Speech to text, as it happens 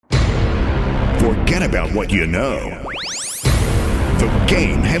forget about what you know. The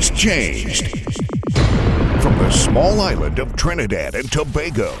game has changed. From the small island of Trinidad and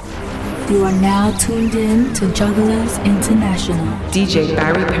Tobago. You are now tuned in to Jugglers International. DJ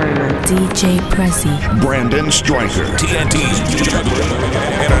Barry Perriman. DJ Prezi. Brandon Stryker. TNT's Jugglers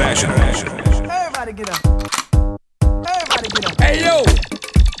International. Everybody get up. Everybody get up. Hey yo!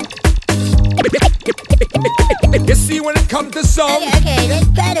 You see when it comes to song? Okay, let's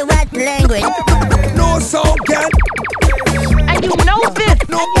try to watch language. No song can. And you know this.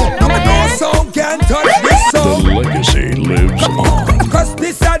 No song can touch this song. The legacy lives on. Cause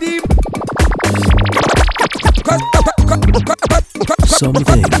this are the. Some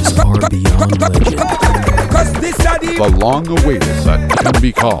things are beyond legend. Cause this are the long-awaited that can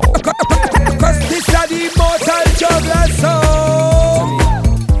be called. Cause this are the immortal juggler song.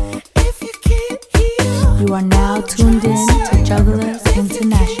 You are now tuned in to Jugglers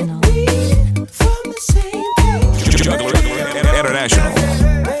International. Jugglers International.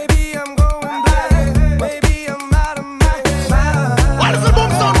 Baby, I'm going blind. Baby, I'm out of my mind. What is the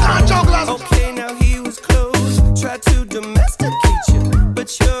boom sound time, Jugglers? Okay, now he was close. Tried to domesticate you,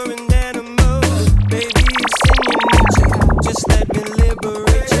 but you're an animal. Baby, it's in your nature. Just let me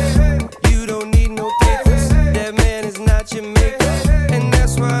liberate you. You don't need no papers. That man is not your maker. And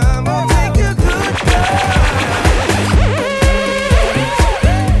that's why I'm gonna make a good girl.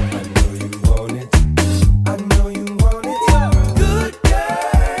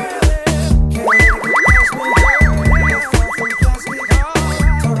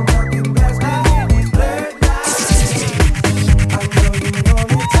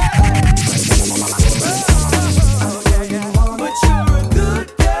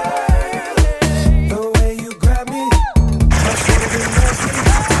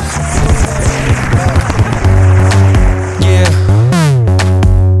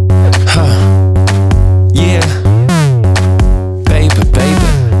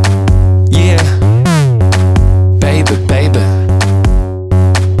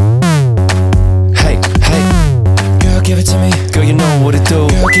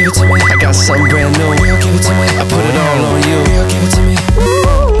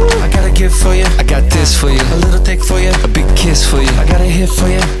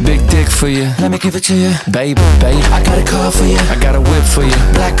 Let me give it to you, baby. I got a car for you, I got a whip for you,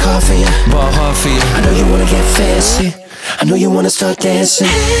 black car for you, ball hard for you. I know you wanna get fancy, I know you wanna start dancing.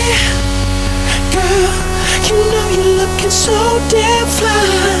 Hey, girl, you know you're looking so damn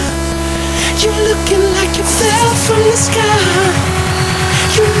fly. You're looking like you fell from the sky.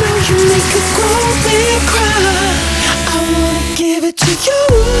 You know you make a grown man cry. I wanna give it to you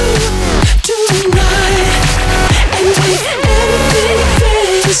tonight, and make everything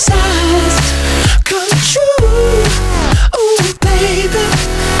fantasized come true. Oh baby,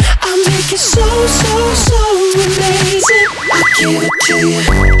 I'll make it so amazing. I'll give it to you.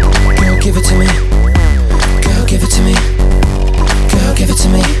 Girl, give it to me. Girl, give it to me. Girl, give it to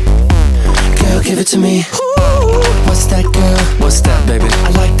me. Girl, give it to me. Ooh. What's that, girl? What's that, baby? I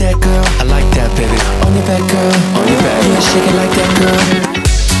like that, girl. I like that, baby. On your back, girl. On your back. Yeah, shake it like that, girl.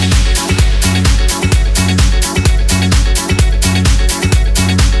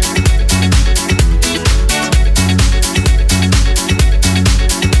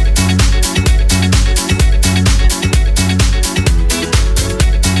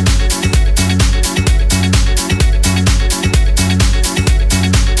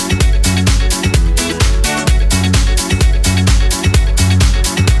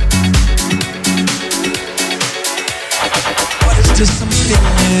 Just some feeling.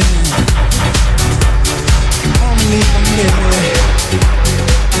 Only a minute.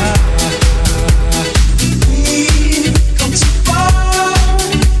 We've come too far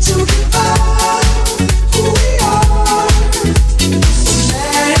to give up who we are. So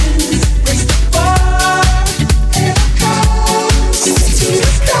let's raise the bar and cross to the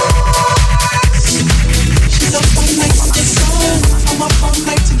stars. She's up all night to get some. I'm up all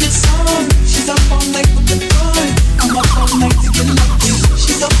night to get some. She's up all night with the fun. I'm up all night to get lucky.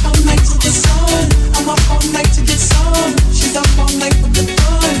 She's up all night to the sun. I'm up all night to get some. She's up all night with the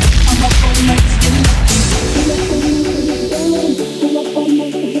fun. I'm up all night to get lucky. We're up all night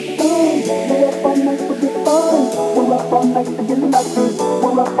to get fun. We're up all night to get fun.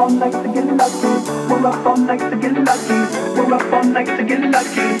 We're up all night to get lucky. We're up all night to get lucky. We're up all night to get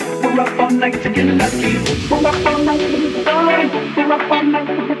lucky. We're up all night to get lucky. We're up all night to get lucky. We're up all night to get fun. We're up all night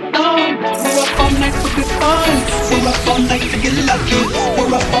to get fun. We're up all night to get fun. We're up all night to get lucky.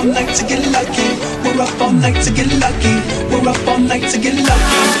 We're up all night to get lucky. We're up all night to get lucky. We're up all night to get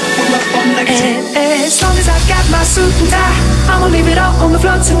lucky. We're up all night to. As long as I got my suit and tie, I'ma leave it all on the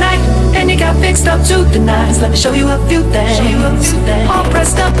floor tonight. And you got mixed up to the nines. Let me show you a few things. All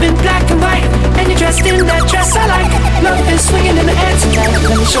pressed up in black and white, and you're dressed in that dress I like. Love is swinging in the air tonight.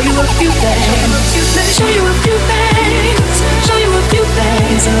 Let me show you a few things. Let me show you a few things. Show you a few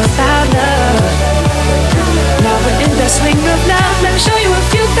things about love. Now we're in the swing of love. Let me show you a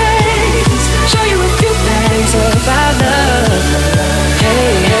few things. Show you a few things about love.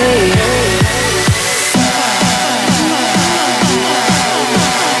 Hey, hey, hey.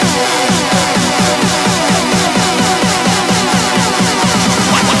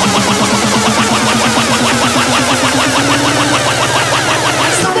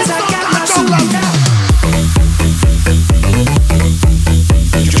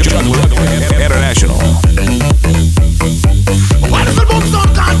 International. What is the boom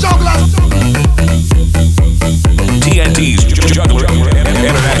sound called Jugglers? TNT's Juggler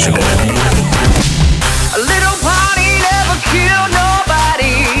International. A little party never killed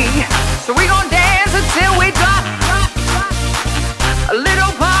nobody, so we gon' dance until we drop. A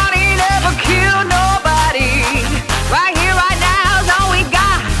little party never killed nobody. Right here, right now is all we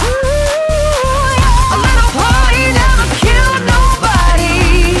got. A little party never killed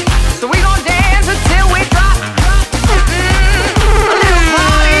nobody, so we gon' dance until we drop. A little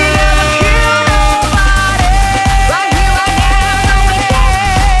party never killed nobody. Right here, right now is all we got.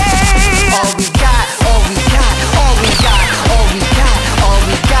 All we got, all we got, all we got, all we got, all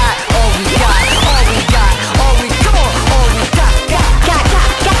we got, all we got, all we got, all we come on, all we got.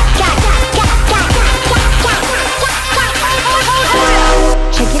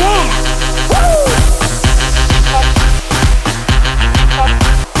 Check it out.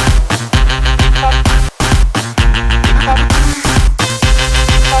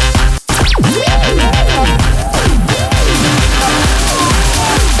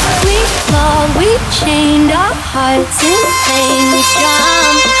 We fought, we chained our hearts in pain. We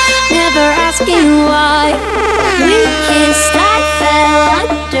strong, never asking why. We kissed, I fell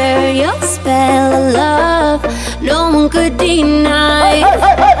under your spell of love. No one could deny.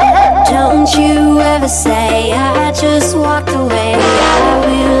 Don't you ever say I just walked away. I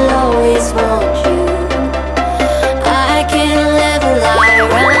will always want you. I can't live a lie,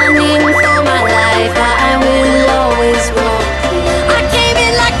 running for my life. I will always want you. I came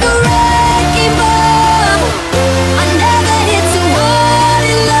in like a wrecking ball. I never hit so hard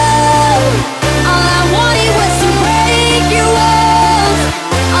in love. All I wanted was to break your walls.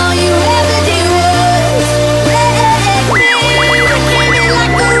 All you ever did was wreck me. I came in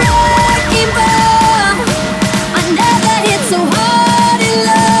like a wrecking ball. I never hit so hard in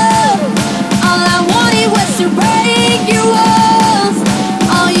love. All I wanted was to break your walls.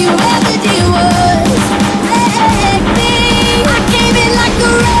 All you ever did was wreck me. I came in like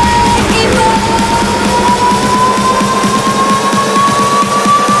a wrecking ball.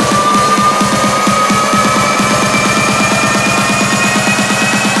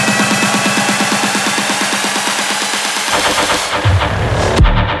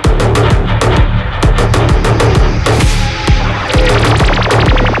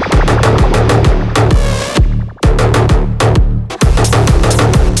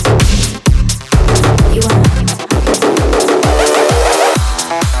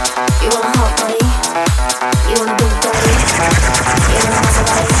 You want a hot body? You want a big body? You want a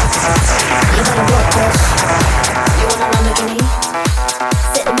Maserati? You want a block push? You want a Lamborghini?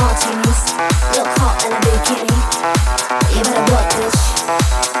 Sit the martinis, look hot in a bikini. You better block push.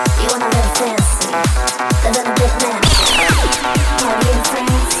 You wanna live fancy, live in a big mansion, party in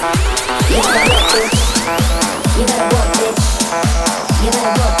France. You better block push. You better block bitch. You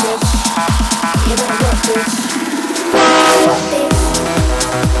better block bitch. You better block bitch. Block bitch.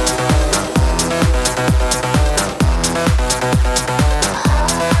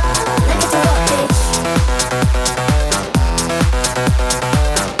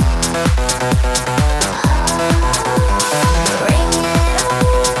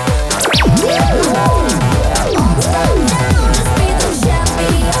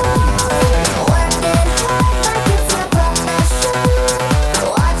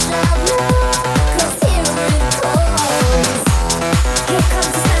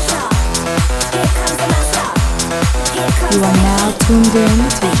 You are now tuned in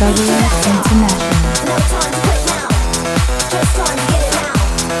to Jugglers International.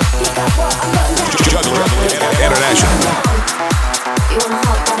 Juggler International. You want a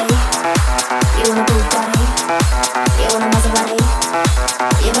hot body? You want a big body? You want a Maserati?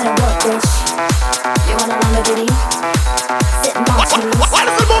 You better work, bitch. You want a Lamborghini? Sit in martinis. What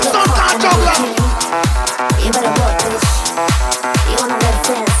is the boom sound called Jugglers? You better work, bitch. You wanna live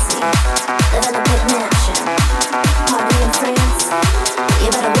fancy, live in a big mansion, party in France. You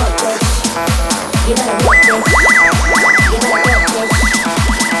better work, bitch. Touch.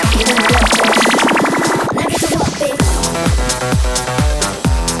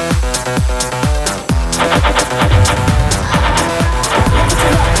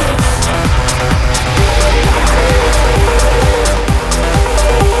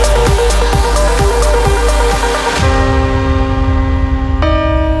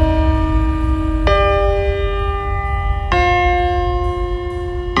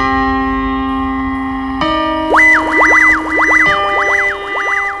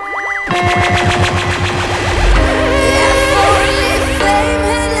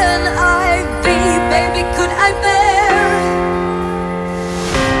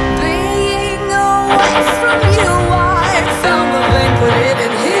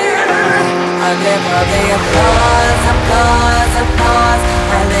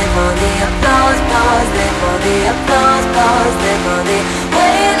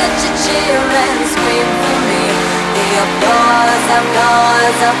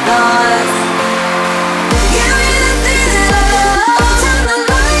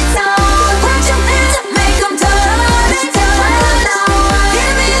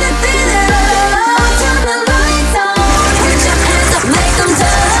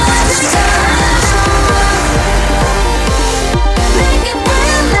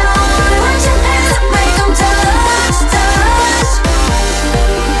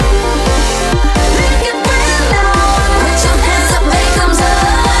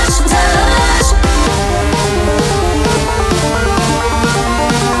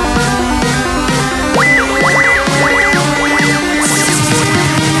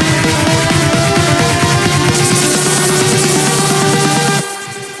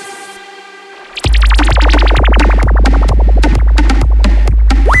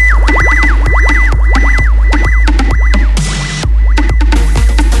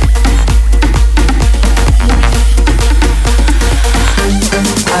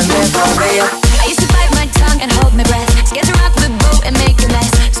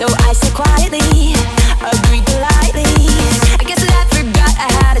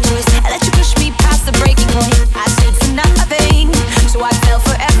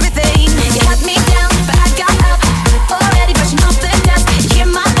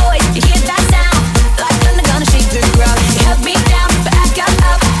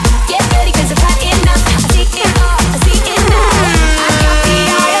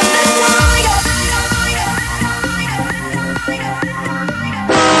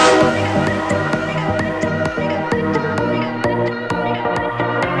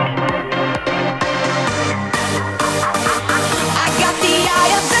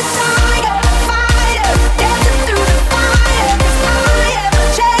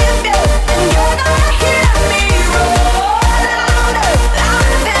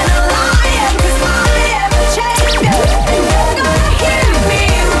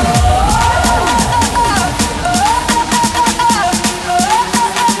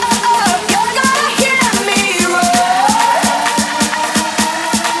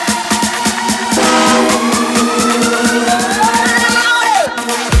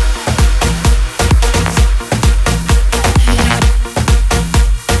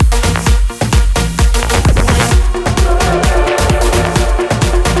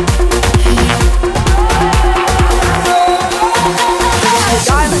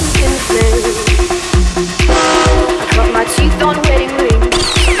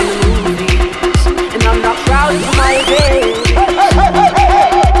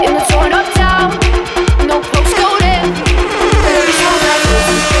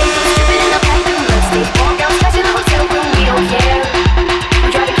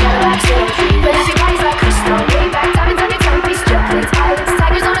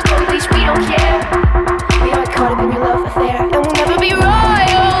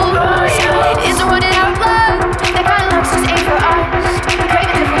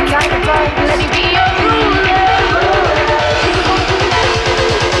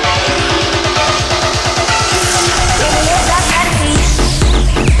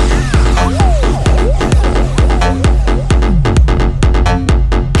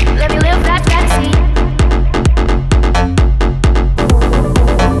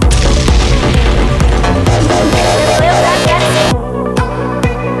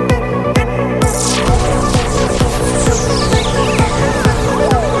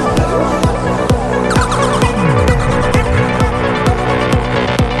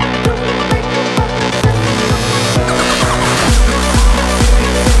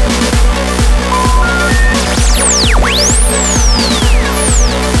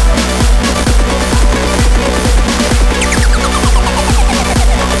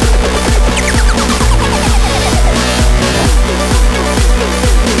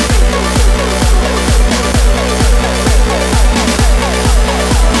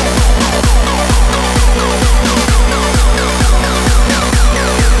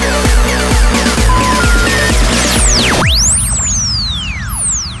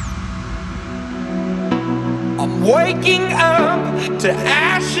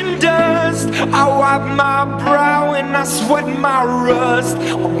 sweat my rust.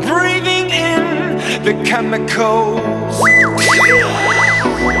 I'm breathing in the chemicals.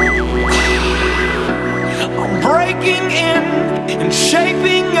 I'm breaking in and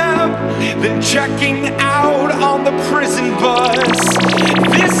shaping up, then checking out on the prison bus.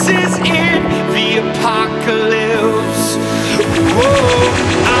 This is it, the apocalypse. Whoa,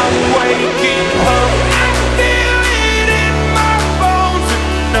 I'm waking up. I feel it in my bones,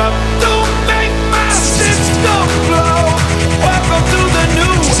 enough to make my system blow. Welcome to the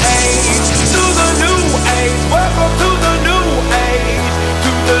new age, to the new age. Welcome to the new age,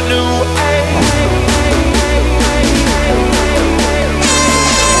 to the new age.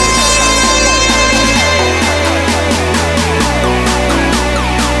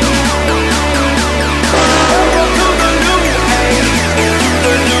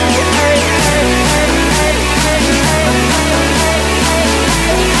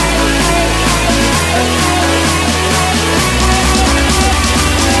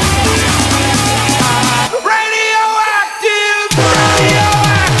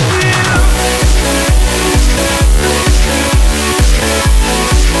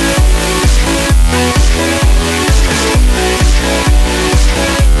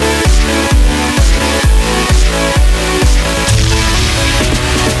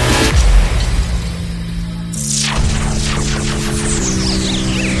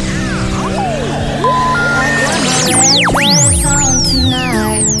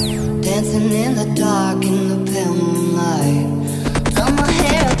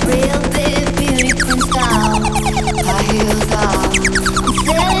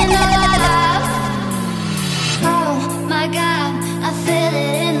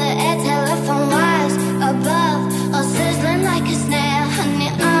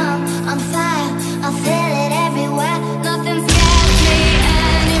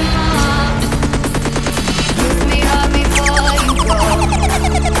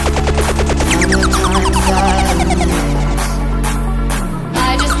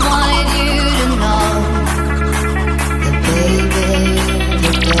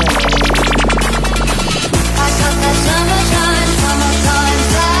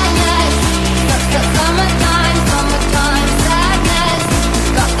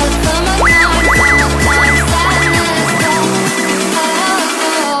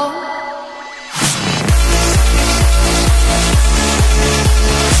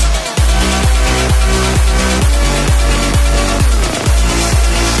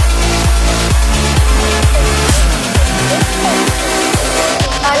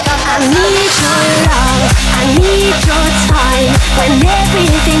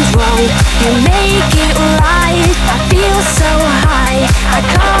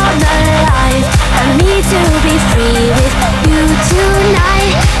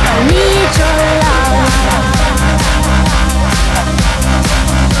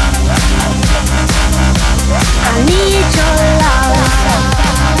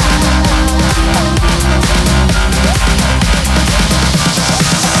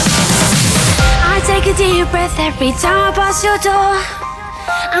 Every time I pass your door,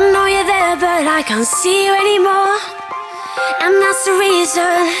 I know you're there, but I can't see you anymore. And that's the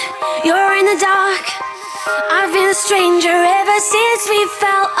reason you're in the dark. I've been a stranger ever since we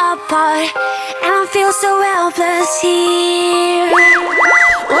fell apart, and I feel so helpless here.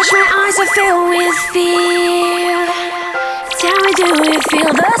 Watch my eyes are filled with fear. Tell me, do you feel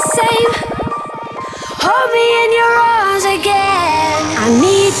the same? Hold me in your arms again. I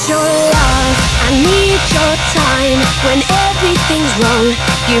need your love, I need your time. When everything's wrong,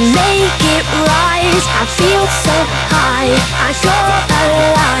 you make it right. I feel so high, I go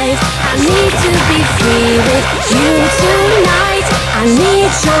alive. I need to be free with you tonight. I need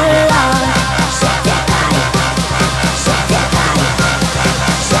your love.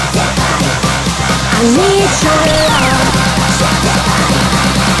 I need your love.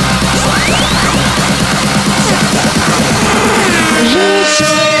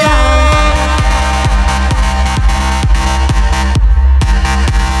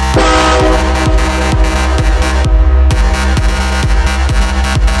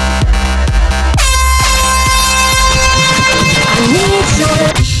 I need your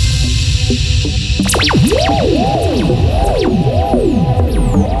love.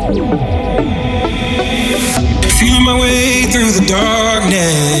 Feel my way through the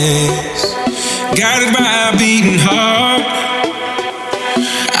darkness, guided by a beating heart.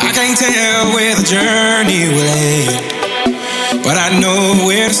 I can't tell where the journey will end, but I know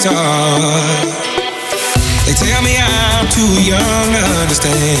where to start. They tell me I'm too young to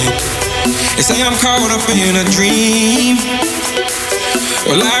understand. They say I'm caught up in a dream,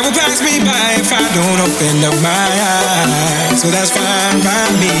 Well, life will pass me by if I don't open up my eyes. So that's fine by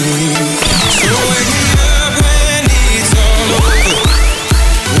me. So wake me up when it's all over.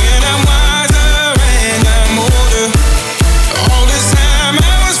 When I'm wiser and I'm older. All this time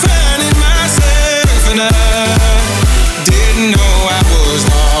I was finding myself and I didn't know I was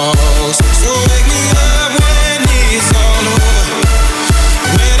lost. So wake me up when it's all over.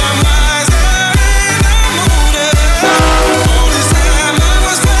 When I'm wiser and I'm older. All this time I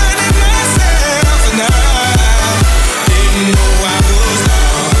was finding myself and I didn't know I was lost.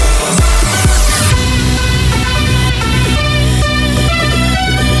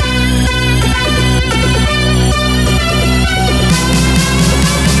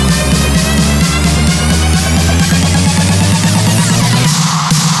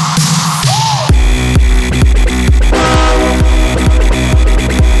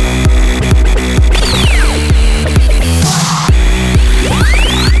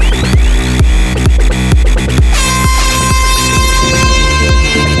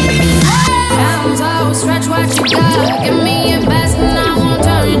 Stretch what you got, give me your best and I won't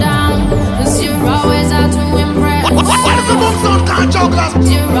turn you down. Cause you're always out to impress. What is the book sound called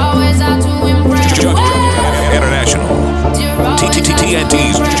Jugglers? You're always out to impress. International.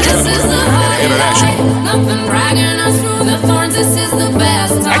 TNT's Jugglers International. Nothing dragging us through the thorns, this is the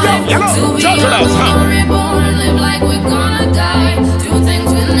best time. To be Jugglers, young, reborn, live like we're gonna die. Do things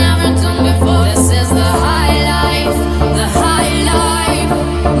we've never done before. This is the high life, the high life.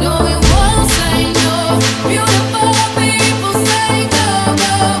 No, we won't say no. Beautiful people say go,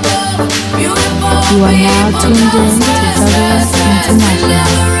 go, go. Beautiful You are now people tuned in don't to stress, Jugglers stress, stress, we International.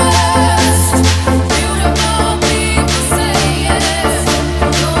 never rest. Beautiful people say yes.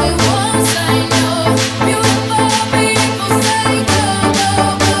 No, we won't say no. Beautiful people say go, go,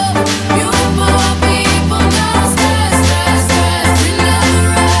 go. Beautiful people don't stress, stress, stress, we never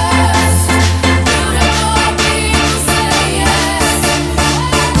rest. Beautiful people say yes.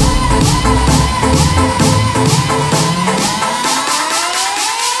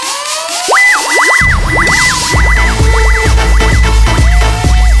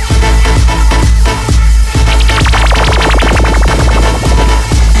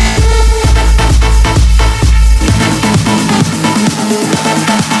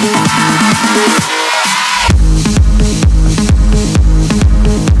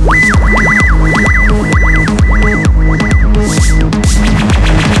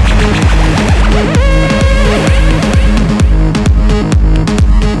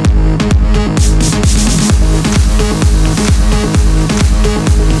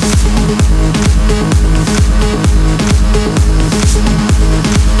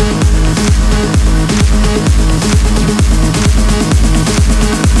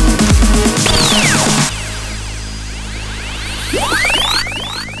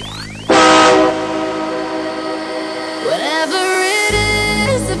 Whatever it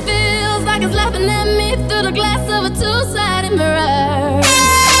is, it feels like it's laughing at me through the glass of a two-sided mirror.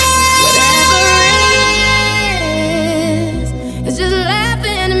 Whatever it is, it's just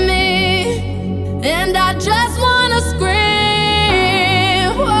laughing at me, and I just wanna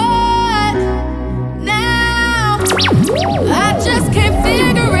scream. What now? I just can't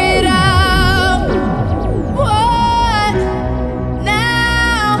figure it out. What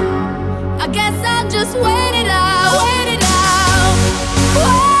now? I guess I'll just wait it out, wait it out.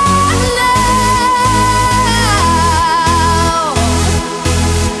 What now?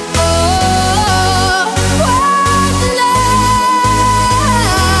 Oh, what now?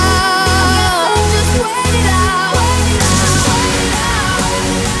 I guess I'll just wait it out, wait it out, wait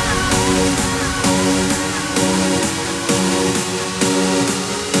it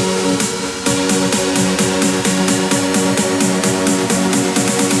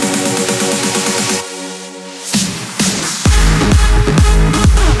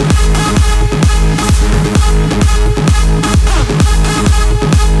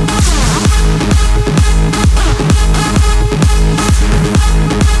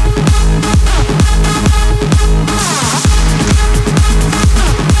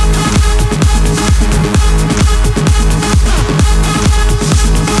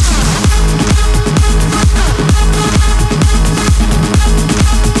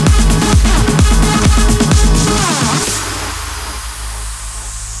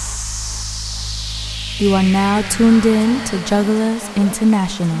You are now tuned in to Jugglers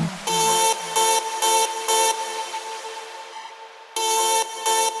International.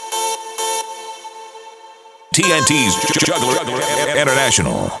 TNT's Juggler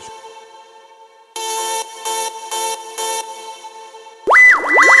International.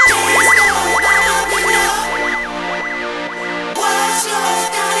 What's your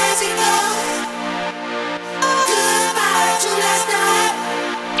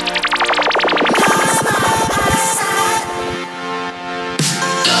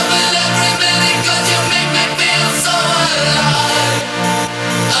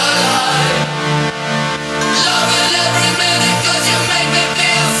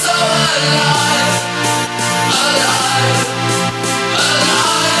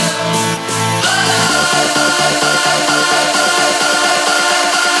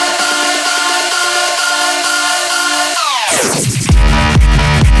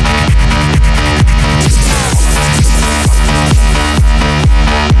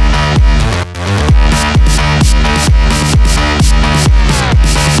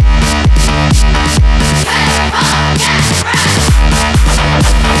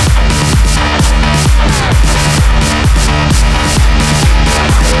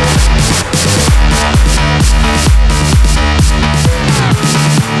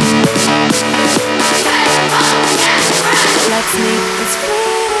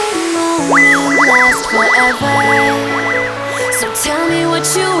forever. So tell me what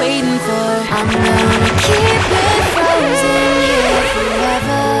you're waiting for. I'm gonna keep it frozen here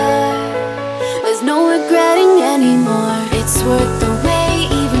forever. There's no regretting anymore. It's worth the wait,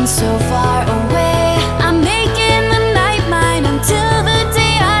 even so far away. I'm making the night mine until the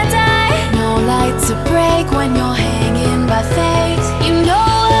day I die. No light to break when you're hanging by fate. You know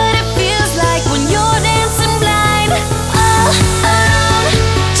what it feels like when you're dancing blind. All alone,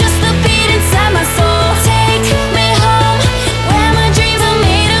 just the beat inside my soul. Take me home, where my dreams are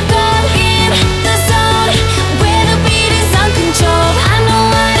made of gold. In the zone, where the beat is uncontrolled. I know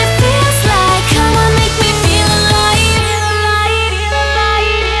what it feels like. Come on, make me feel alive.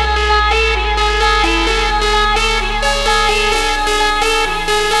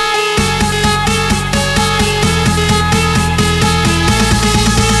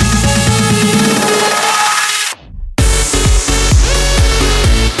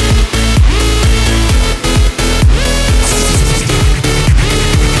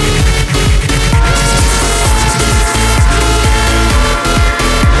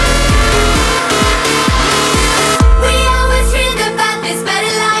 We always dreamed about this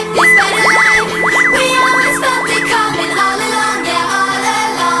better life, this better life. We always felt it coming all along, yeah, all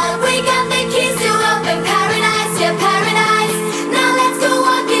along. We got the keys to open paradise, yeah, paradise. Now let's go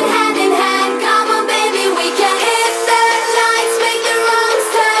walking hand in hand. Come on, baby, we can hit the lights, make the wrongs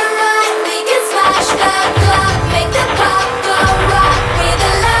turn right. We can smash the clock, make the pop go rock. With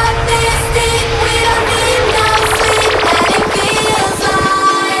a love this deep, we don't need no sleep, and it feels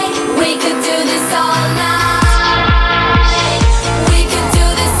like we could do this all night. We could do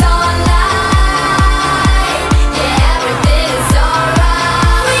this all night. Yeah, everything's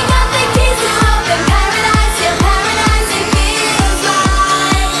alright. We got the keys to open paradise, yeah, paradise. It feels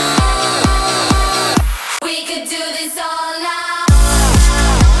like we could do this all night.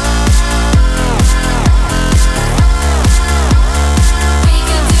 We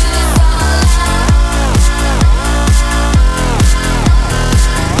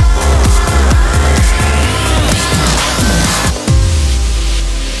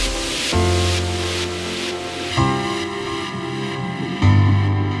do this all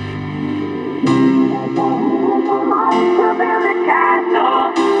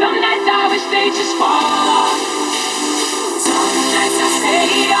Some nights I wish they just fall. Some nights I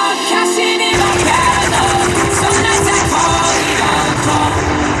stay up, cashing in my castle. Some nights I call it all call.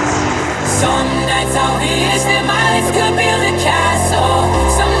 Some nights I wish that my lips could build a castle.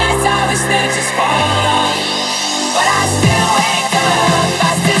 Some nights I wish they just fall. But I still wake up, I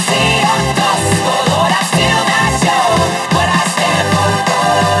still see your gospel. Lord, I still not show what I stand for.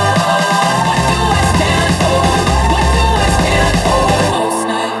 What do I stand for? What do I stand for? Most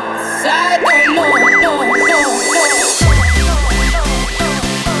nights I don't know, no, no, no.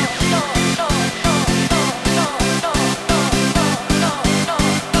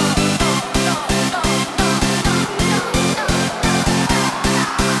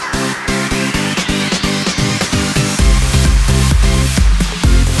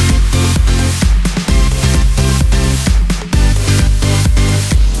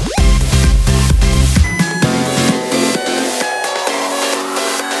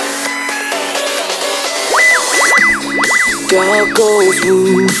 Dog goes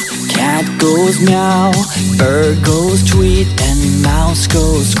woof, cat goes meow, bird goes tweet, and mouse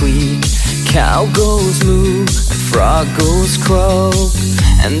goes squeak. Cow goes moo, frog goes croak,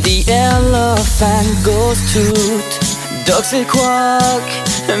 and the elephant goes toot. Ducks say quack,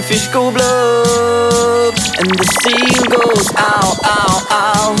 and fish go blub, and the seal goes ow, ow,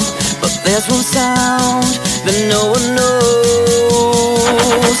 ow. But there's one sound that no one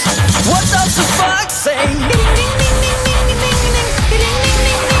knows. What does the fox say?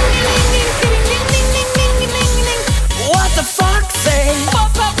 What the fuck say?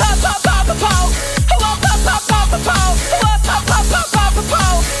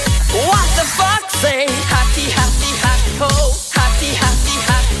 What the fuck say? Happy, happy, happy ho. Happy, happy,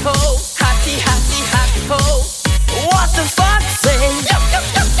 happy ho. Happy, happy, happy ho. What the fuck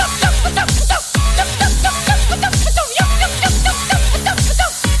say?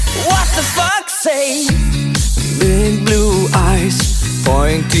 What the fuck say? Big blue eyes,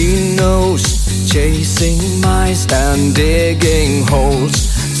 pointy nose, chasing mice and digging holes.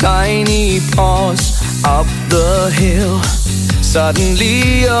 Tiny paws up the hill.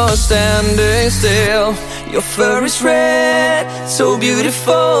 Suddenly you're standing still. Your fur is red, so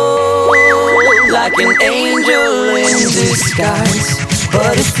beautiful, like an angel in disguise.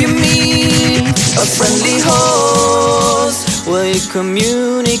 But if you meet a friendly horse, Will you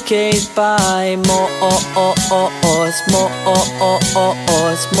communicate by more?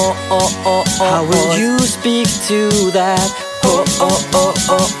 How will you speak to that? What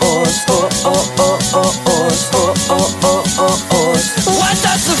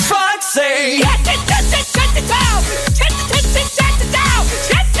does the fox say? Shut it down! Shut it down!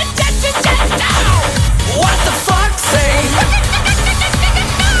 Shut it down! What the fox say?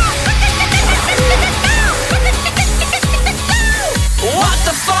 What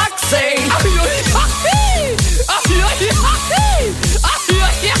the fox say?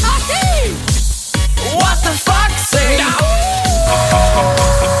 What the fox say?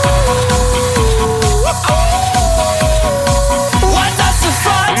 What does the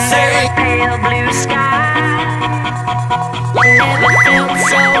fox say? Pale blue sky, never felt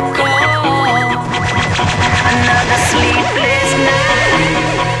so cold. Another sleepless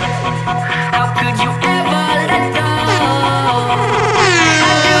night. How could you ever let go?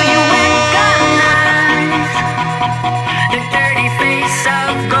 How do you recognize the dirty face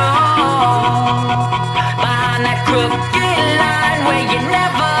of gold behind that crooked line where you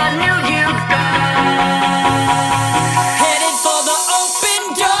never knew you'd go? Headed for the open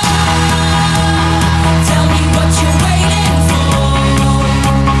door. Tell me what you're waiting for.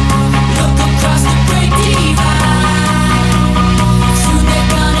 Look across the great divide.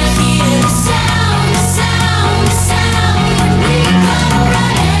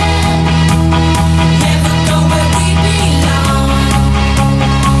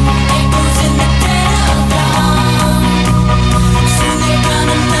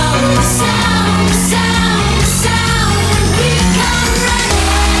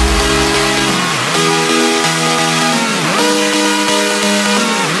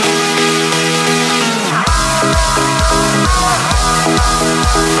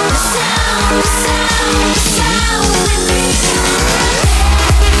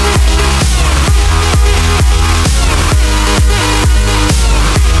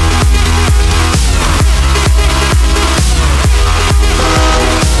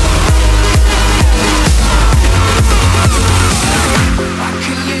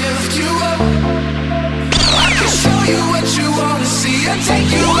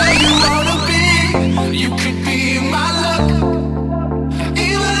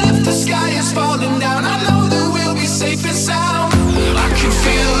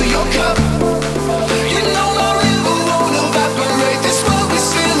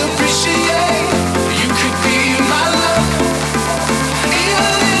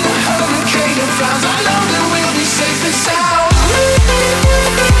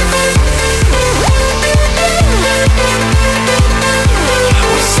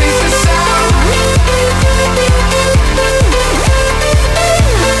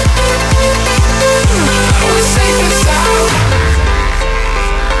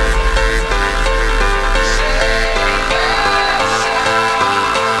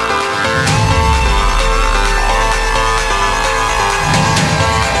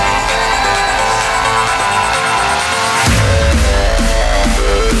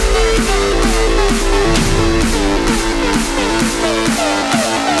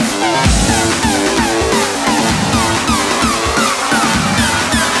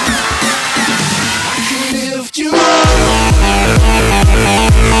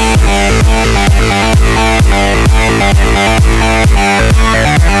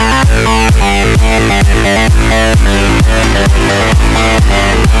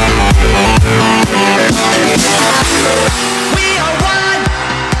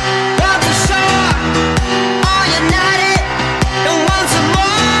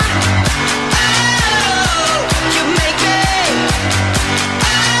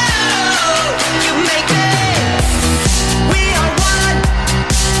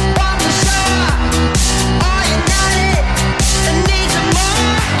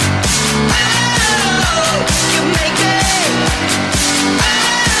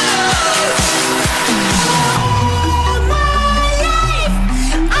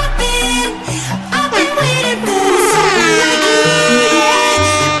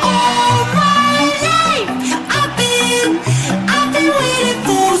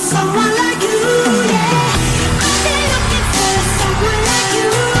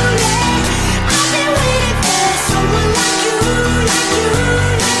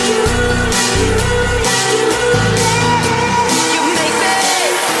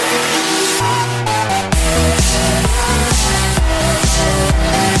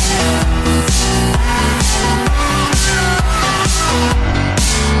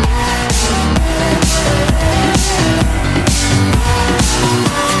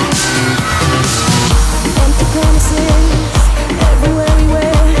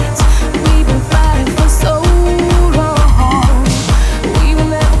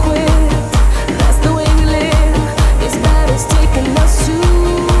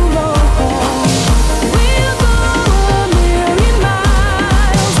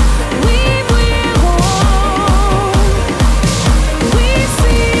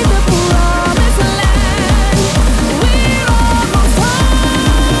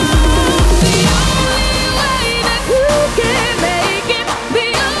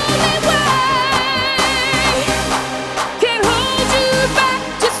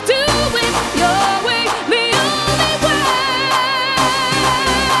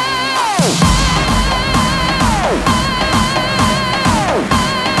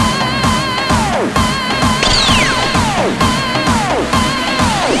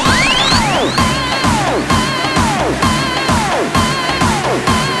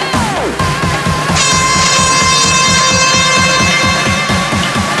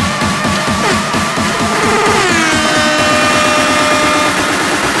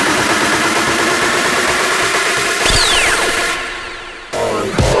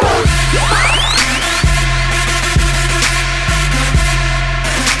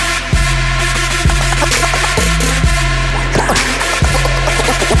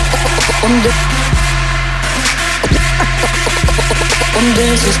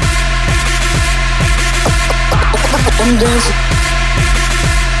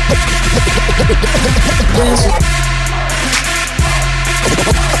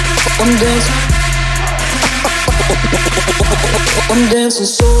 I'm dancing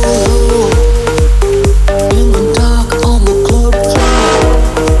solo in the dark on the club floor.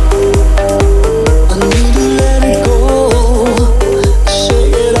 I need to let it go,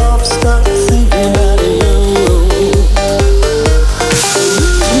 shake it off, start thinking about you.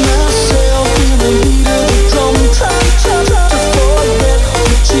 Lose myself in the beat of the drum, try to forget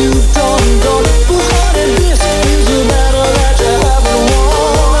what you've done. But honey, this is a battle that you haven't won.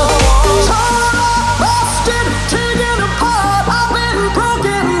 Busted, taken apart, I've been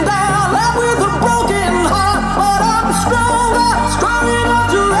broken down, left with a broken heart. But I'm stronger, strong enough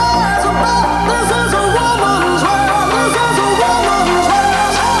to rise above. This is a woman's world, this is a woman's world.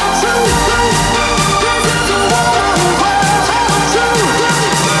 True, this is a woman's world. True,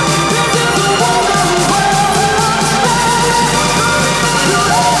 this is a woman's world. I'm stronger, strong enough to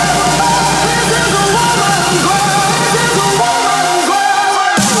rise above. This is a woman's world, this is a woman's world.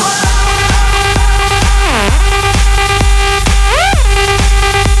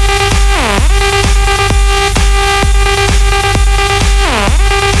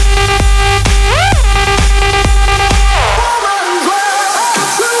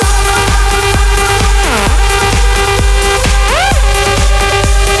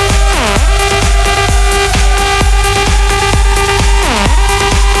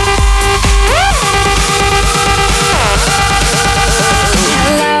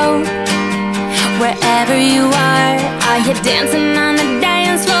 Hello, wherever you are you dancing on the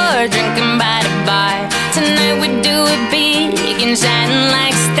dance floor, drinking by the bar? Tonight we do it big and shining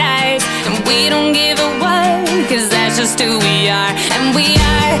like stars, and we don't give a what, 'cause that's just who we are. And we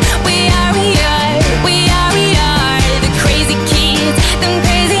are the crazy kids, them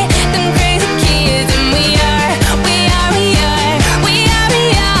crazy kids. And we are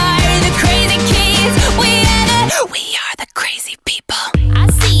the crazy kids. We are the crazy people. I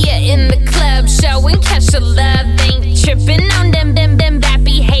see ya in the club, showing catch a love, ain't tripping on them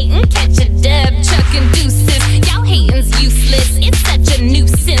bappy hating, catch a dub, chucking deuces. Y'all hating's useless, it's such a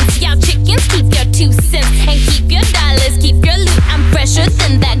nuisance. Y'all chickens, keep your 2 cents and keep your dollars, keep your loot. I'm fresher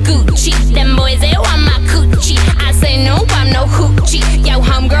than that Gucci. Them boys, they want my coochie. I say no, I'm no hoochie. Yo,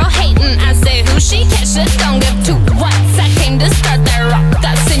 homegirl hating, I say who she? Catch a don't give 2 whats. I came to start that rock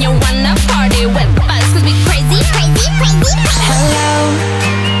us, and you wanna party with us, 'cause we crazy. Hello,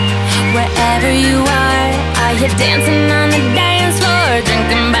 wherever you are you dancing on the dance floor,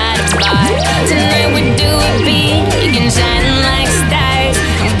 drinking by the bar? Tonight we do it big and shining like stars,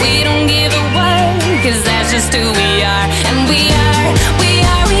 and we don't give a what, 'cause that's just who we are. And we are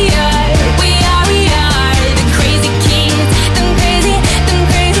the crazy kids, them crazy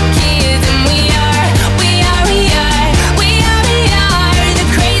kids. And we are the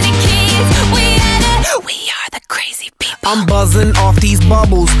crazy kids. We are the crazy people. I'm buzzing off these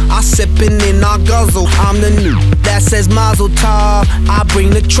bubbles, I sippin' and I guzzle. I'm the new that says Mazel Tov, I bring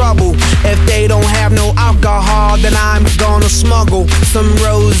the trouble. If they don't have no alcohol, then I'm gonna smuggle some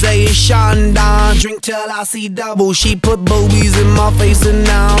rosé and Chandon, drink till I see double. She put boobies in my face and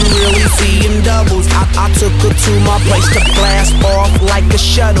now I'm really seeing doubles. I took her to my place to blast off like a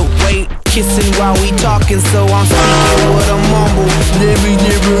shuttle. Wait, kissing while we talking, so I'm speaking with a mumble.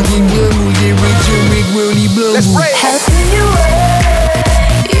 Let's break. Helping you up,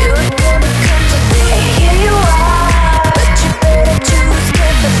 you were gonna come today. Here you are, but you better choose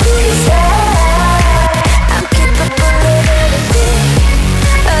carefully. I'm capable of anything,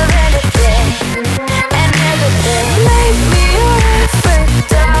 and everything. Make me your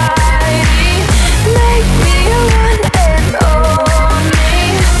Aphrodite, make me your one and only.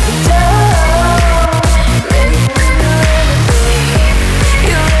 Don't make me your everything,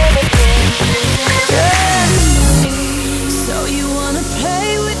 your everything. So you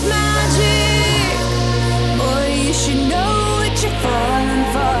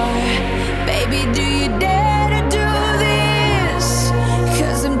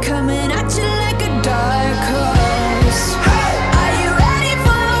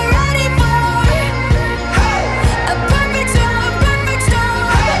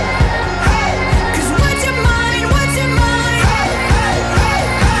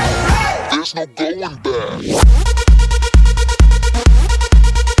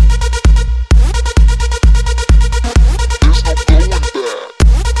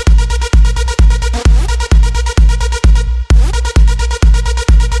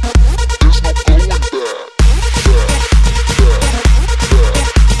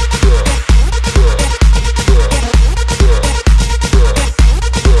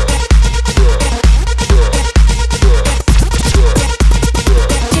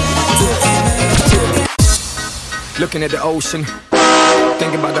looking at the ocean,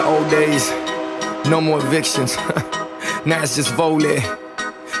 thinking about the old days. No more evictions. Now it's just volley.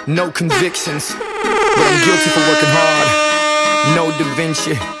 No convictions, but I'm guilty for working hard. No Da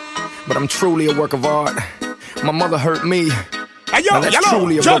Vinci, but I'm truly a work of art. My mother hurt me. Now that's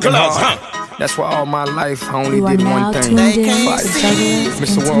truly a broken heart. That's why all my life I only did one thing. Fight.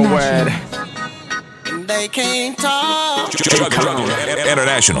 Mr. Worldwide. They can't talk. Juggler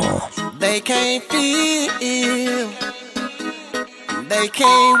International. They can't feel. They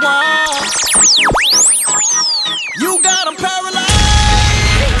can't walk. You got them paralyzed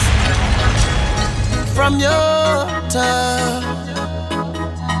from your touch.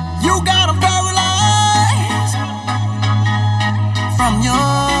 You got them paralyzed from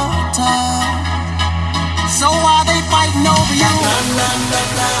your touch. So why they fighting over you?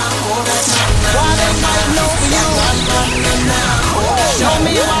 Why they fighting over you? Show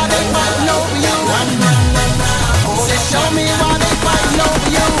me why they fighting over you. Show me why they fighting over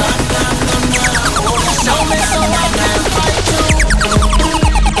you. Show me so I can fight too.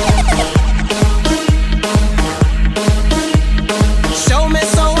 Show me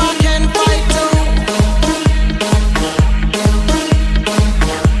so I can fight too.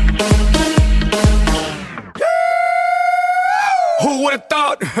 Who would've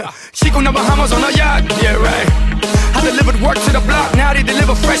thought? Chico in the Bahamas on a yacht. Yeah, right. I delivered work to the block, now they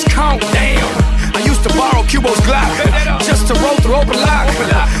deliver fresh count. Damn. I used to borrow Cubo's Glock just to roll through open lock.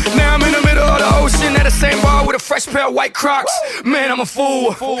 Now I'm in the middle of the ocean at the same bar with a fresh pair of white Crocs. Man, I'm a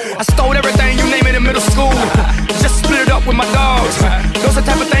fool. I stole everything you name it in middle school. Just split it up with my dogs. Those are the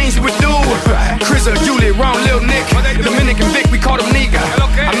type of things you would do. Crizza, Julie, Ron, Lil Nick, Dominic and Vic, we called them nigga.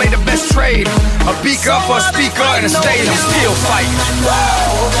 I made the best trade, a beaker for a speaker and a stage. I'm still fighting.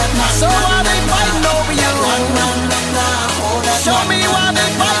 So why they fighting over you? Show me why they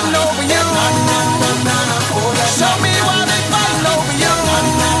fighting over you. Show me why they fighting over you.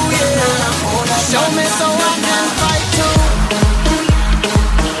 Show me so I can fight too.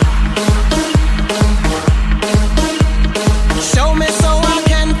 Show me so I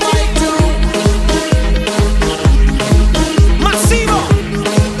can fight too. Massivo.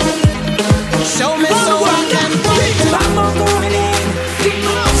 Show me so I can fight too. Vamos con el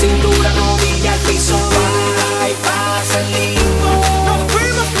ritmo, cintura, rodilla, al piso, va y pasa el limbo.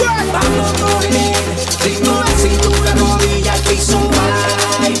 Vamos con el ritmo, cintura, rodilla, al piso, va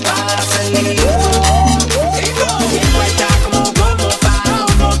y pasa el limbo. El tiempo está como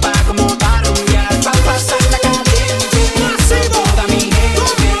para rumbear, para pasar la caliente. Toda mi gente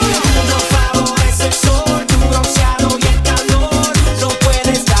nos favorece el sol, tu bronceado y el calor, no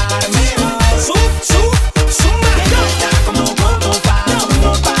puedes dar mejor.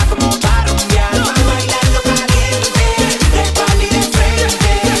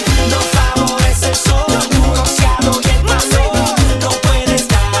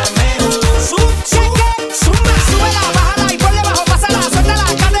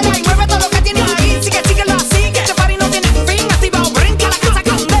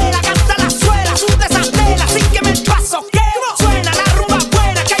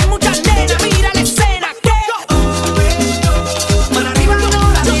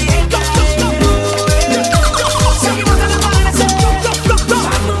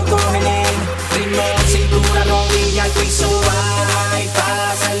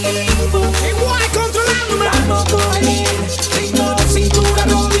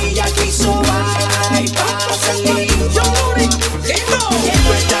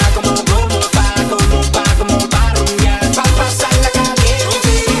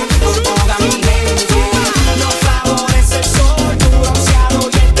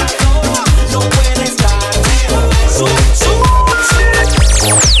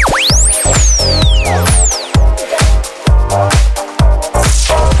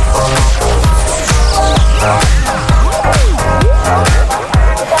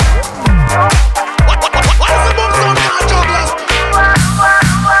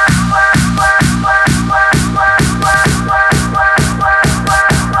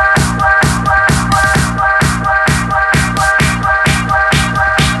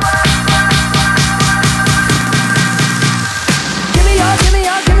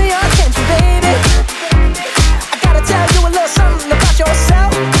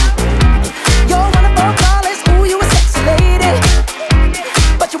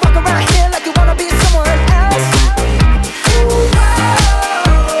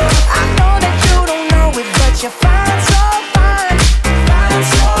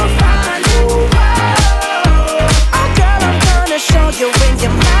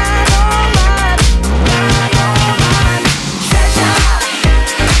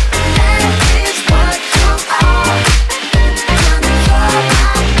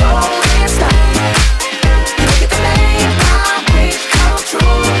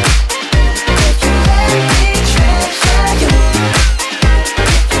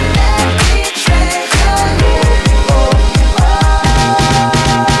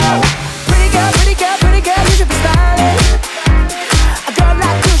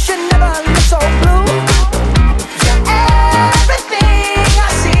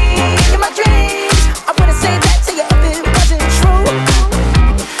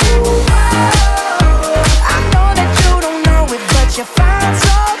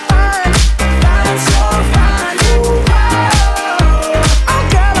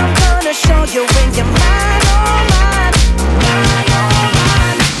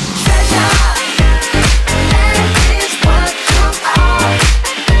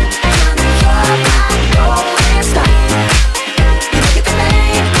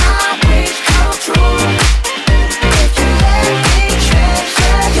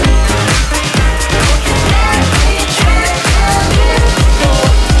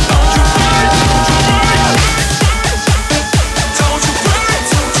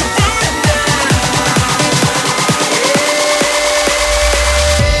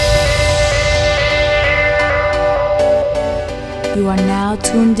 are now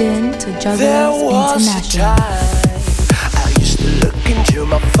tuned in to There Jugglers was a International. time I used to look into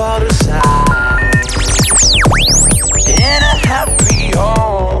my father's eyes. In a happy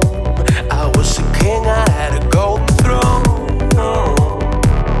home, I was a king, I had a golden throne.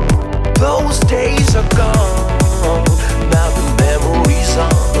 Those days are gone, now the memories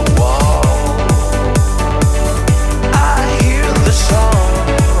on the wall. I hear the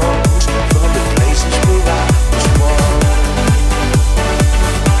songs from the places where I was born.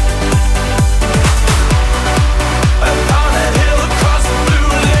 On a hill across the blue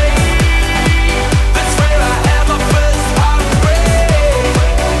lake, that's where I had my first heartbreak.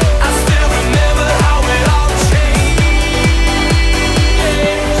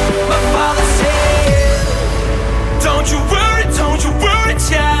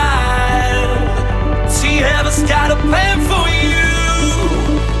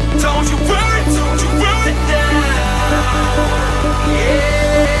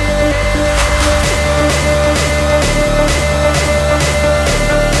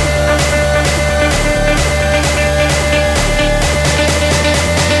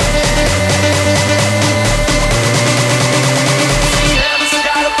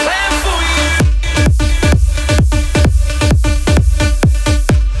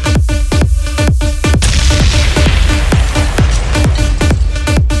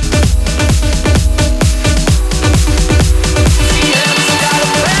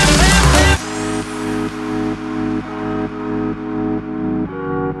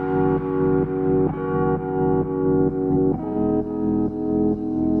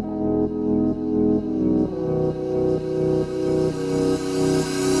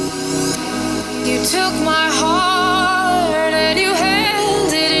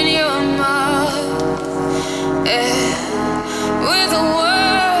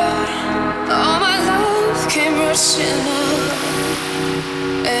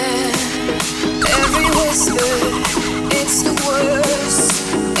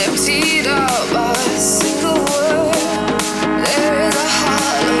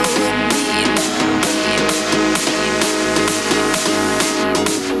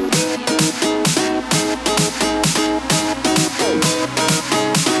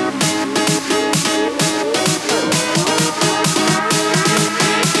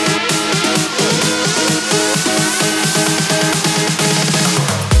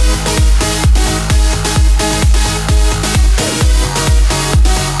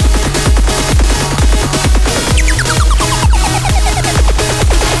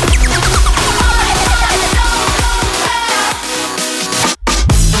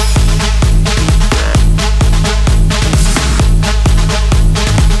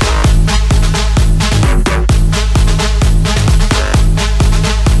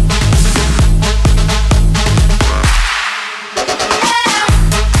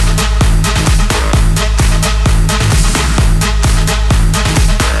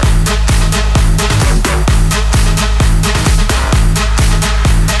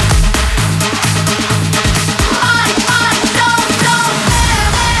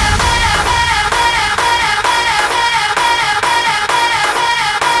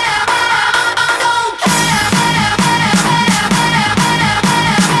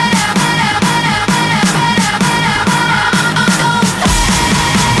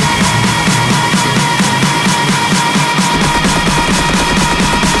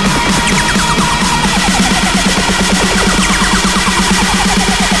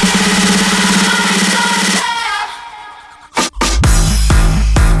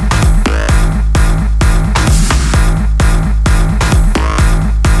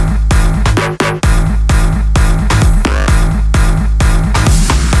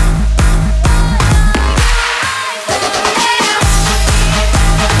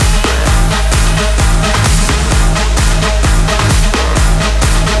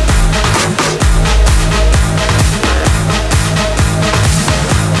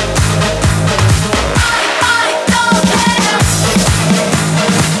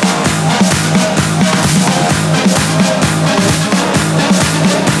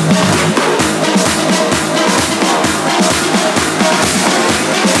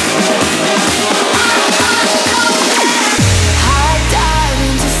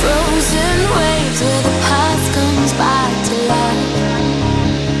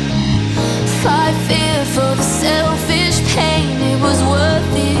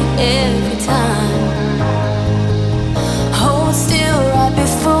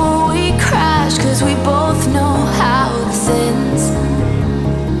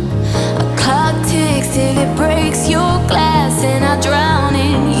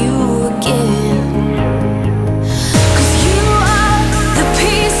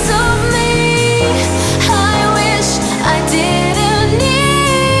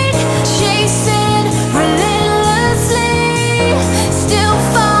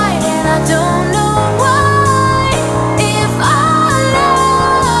 don't know why. If our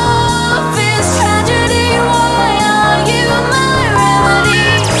love is tragedy, why are you my remedy?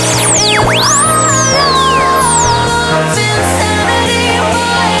 If our love is insanity,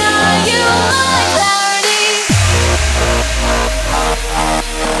 why are you my clarity?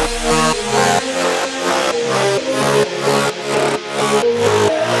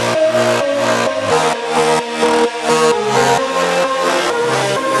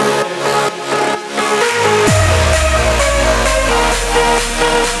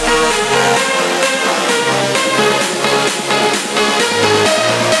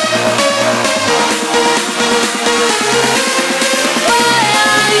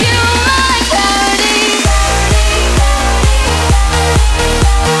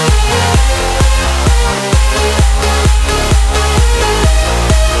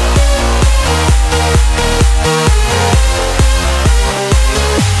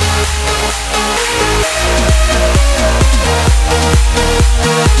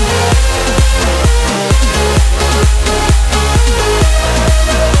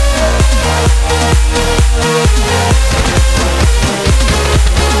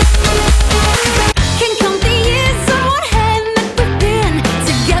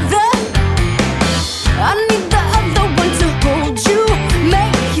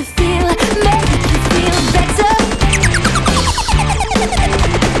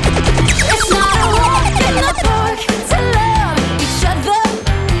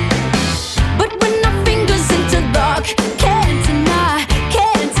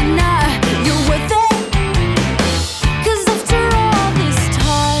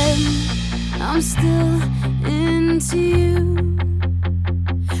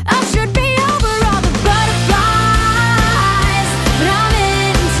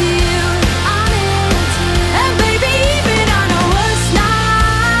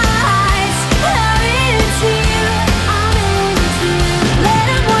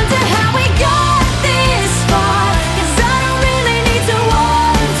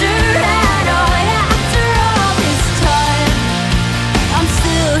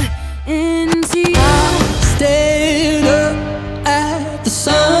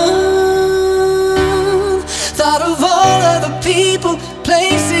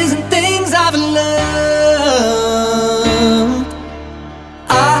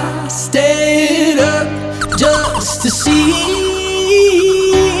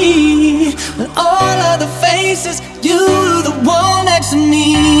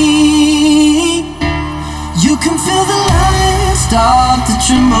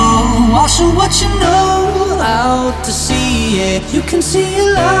 You can see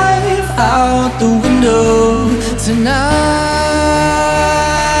your life out the window tonight.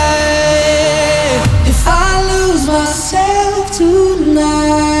 If I lose myself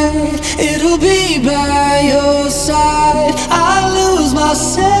tonight, it'll be by your side. I lose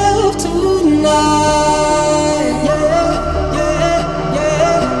myself tonight. Yeah, yeah,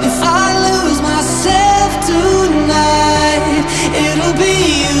 yeah. If I lose myself tonight, it'll be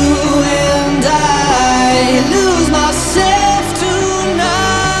you and I lose myself.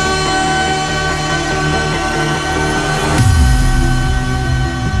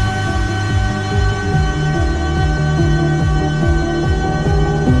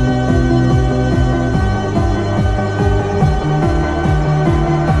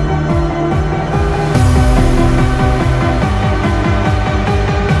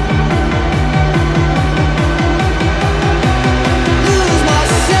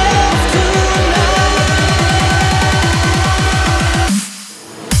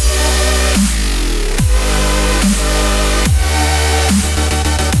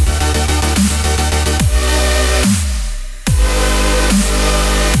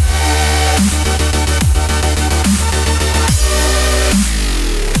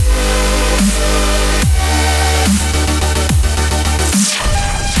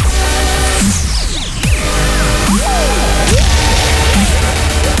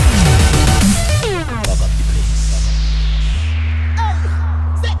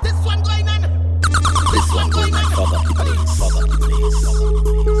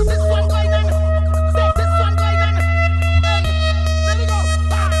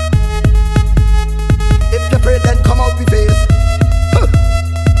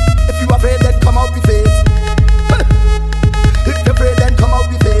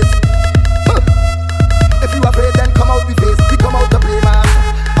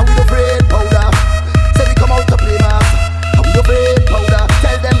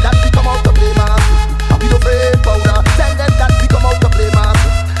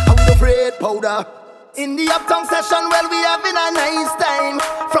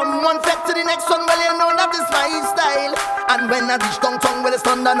 next one, well you know that is my style. And when I reach downtown, well it's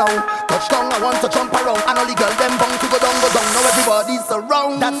thunder now. Touchdown, I want to jump around. And all the girls them bound to go down, go down. Now everybody's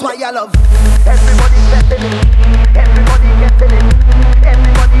around. That's why I love everybody getting it. Everybody getting it.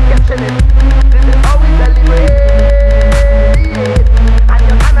 Everybody getting it. This is how we celebrate. And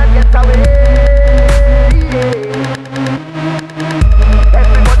you cannot get away.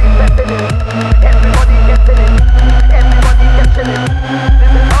 Everybody getting it. Everybody getting it. Everybody getting it.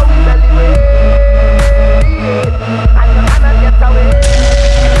 This is how we celebrate. And you cannot get away.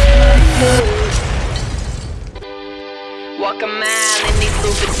 Walk a mile in these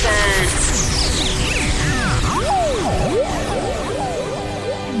Louboutins,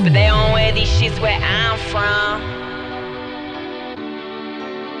 but they don't wear these shits where I'm from.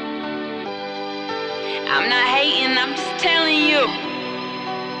 I'm not hating, I'm just telling you.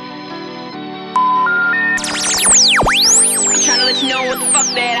 I'm trying to let you know what the fuck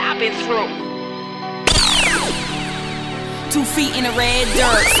that I've been through. 2 feet in the red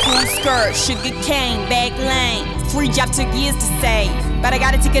dirt, school skirt, sugar cane, back lane. Free job took years to save, but I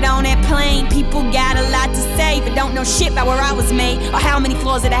got a ticket on that plane. People got a lot to say, but don't know shit about where I was made, or how many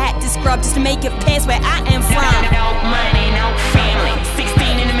floors that I had to scrub just to make it past where I am from. No money, no family.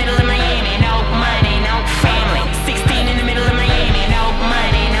 16 in the middle of Miami. No money, no family. 16 in the middle of Miami. No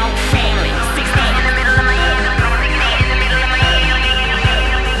money, no family. 16 in the middle of Miami.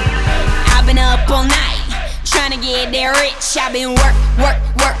 I've been up all night, trying to get there rich. I've been working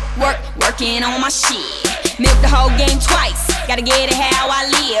on my shit. Milk the whole game twice, gotta get it how I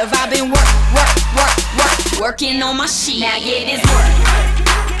live. I've been working on my shit. Now get this work.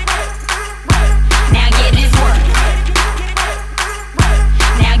 Now get this work.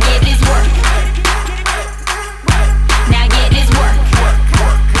 Now get this work. Now get this work.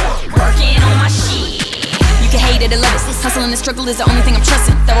 Working on my shit. You can hate it or love it. Hustle and the struggle is the only thing I'm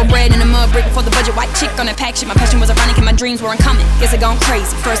trusting. Thoroughbred in the mud, break before the budget. White chick on that pack shit. My passion was ironic and my dreams were uncommon. Guess I gone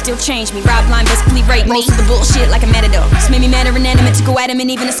crazy. First still changed me. Rob line basically raped me. Most of the bullshit like a matador. Just made me madder and animate to go at him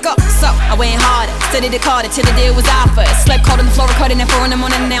and even a scuff. So I went harder, studied the Carter till the deal was offered. Slept cold on the floor, recording at 4 in the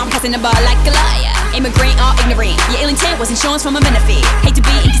morning. And now I'm passing the bar like a liar. Immigrant or ignorant, your ill intent was insurance from a benefit. Hate to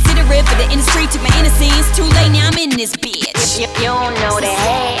be inconsiderate, but the industry took my innocence. Too late, now I'm in this bitch. You don't know the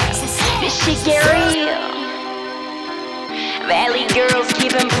half. This shit get real. Valley girls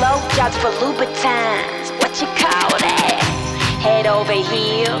giving blowjobs for Louboutins. What you call that? Head over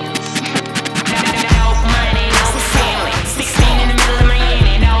heels. No money, no family. 16 in the middle of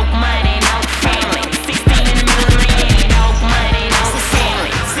Miami. No money, no family. 16 in the middle of Miami. No money, no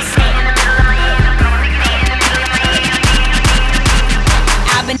family. 16 in the middle of Miami.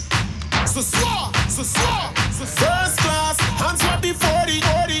 I've been First class, hands up the 40,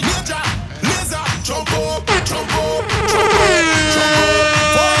 ninja, laser, jump up, jump up, jump up, jump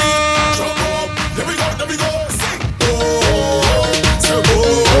up, 40, jump up, there we go, sing, oh, say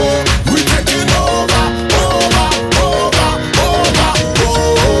oh, we taking over,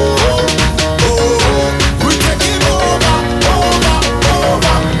 we taking over.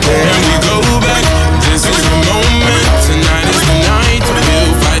 When we go back, this is the moment. Tonight is the night.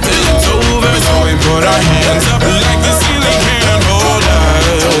 We'll fight till it's over. So we put our hands up like the ceiling can't hold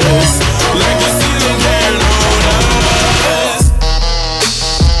us. Like the ceiling can't hold us.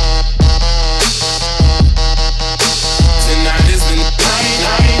 Tonight is the night.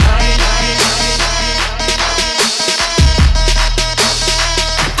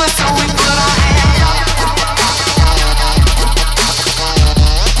 So we put our hands up.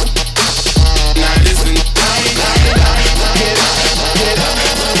 Tonight is the night.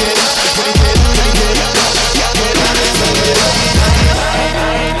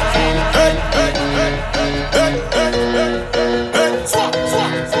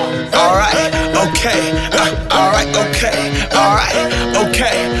 Alright, okay, alright, okay, alright,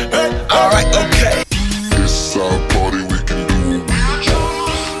 okay, alright, okay. It's our party, we can do what we want.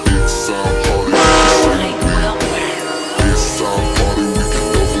 It's our party, we can say what we want. It's our party, we can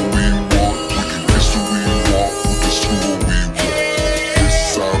love what we want. We can kiss who we want, we can screw what we want.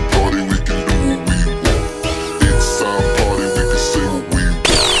 It's our party, we can do what we want. It's our party, we can say what we want.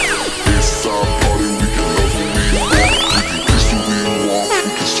 It's our party, we can love what we want. We can kiss who we want, we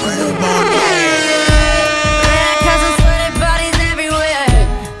can screw what we want.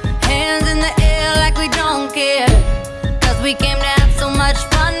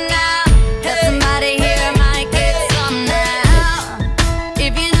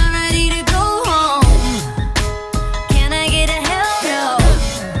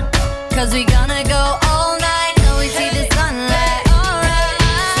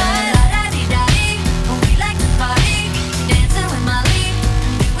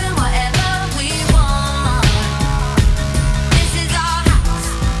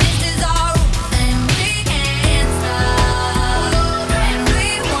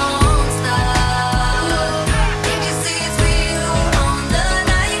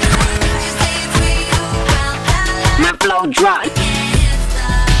 drop.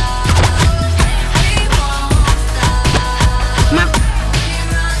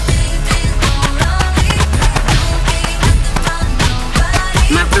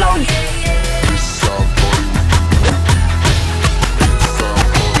 My flow.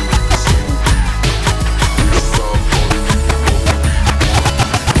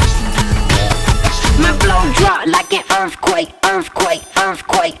 My flow drop like an earthquake, earthquake,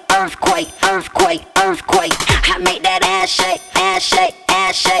 earthquake, earthquake, earthquake, earthquake. I make that ass shake, ass shake,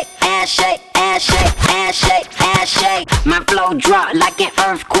 ass shake, ass shake, ass shake, ass shake, ass shake. My flow drop like an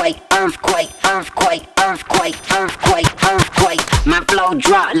earthquake, earthquake, earthquake, earthquake, earthquake, earthquake. My flow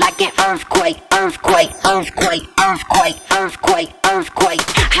drop like an earthquake, earthquake, earthquake, earthquake, earthquake, earthquake.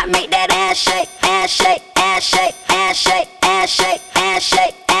 I make that ass shake, ass shake, ass shake, ass shake, ass shake, ass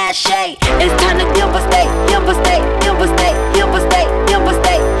shake, ass shake. It's time to devastate, devastate, devastate, devastate,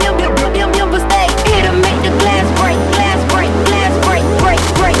 devastate, devastate. It'll make the glass break, glass break, glass break, break,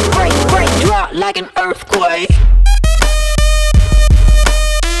 break, break, break. Drop like an earthquake.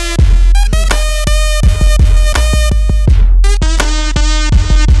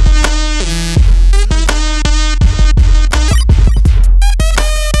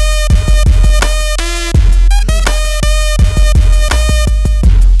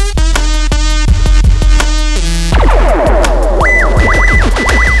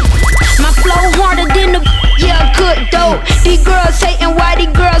 These girls hating why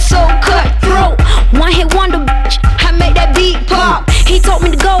these girls so cutthroat. One hit wonder, bitch, I make that beat pop. He told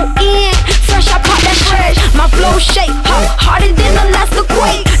me to go in, fresh I pop that fresh. My flow shape hot, harder than a Alaska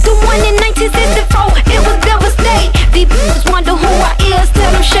quake. The one in 1964, it was devastate. These bitches wonder who I is,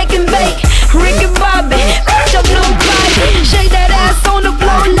 tell them shake and bake. Ricky Bobby, bitch up no body. Shake that ass on the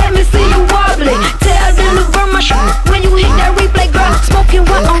floor, let me see you wobbling. Tell them to burn my shit when you hit that replay, girl. Smoking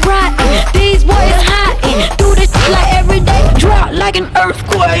while I'm riding, these boys hiding. Do this like every day, drop like an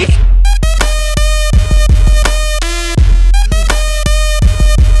earthquake.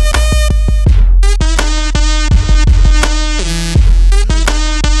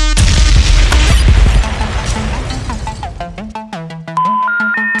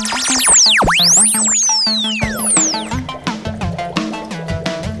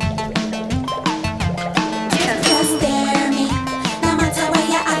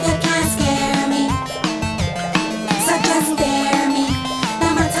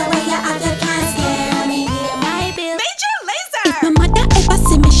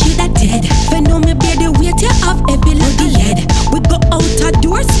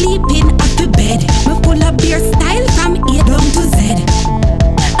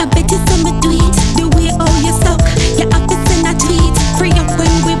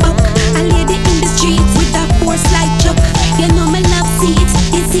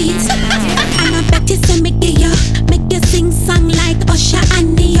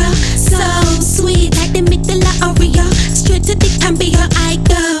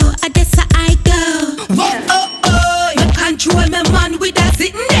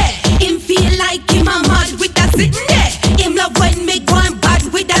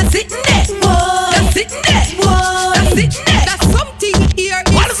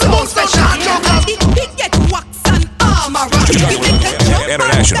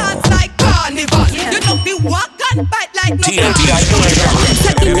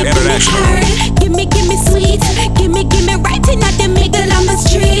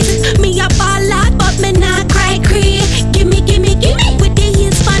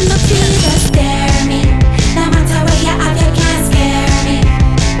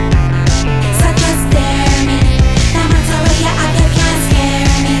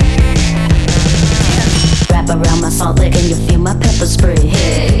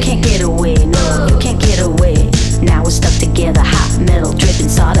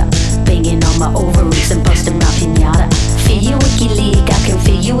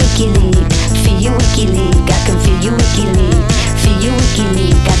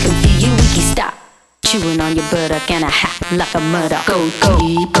 Like a murder. Go, go,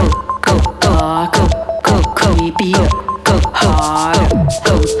 go, go, go, go, go, go, deep, go hard.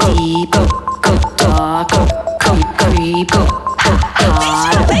 Go deep, go, go, go, go, go, go,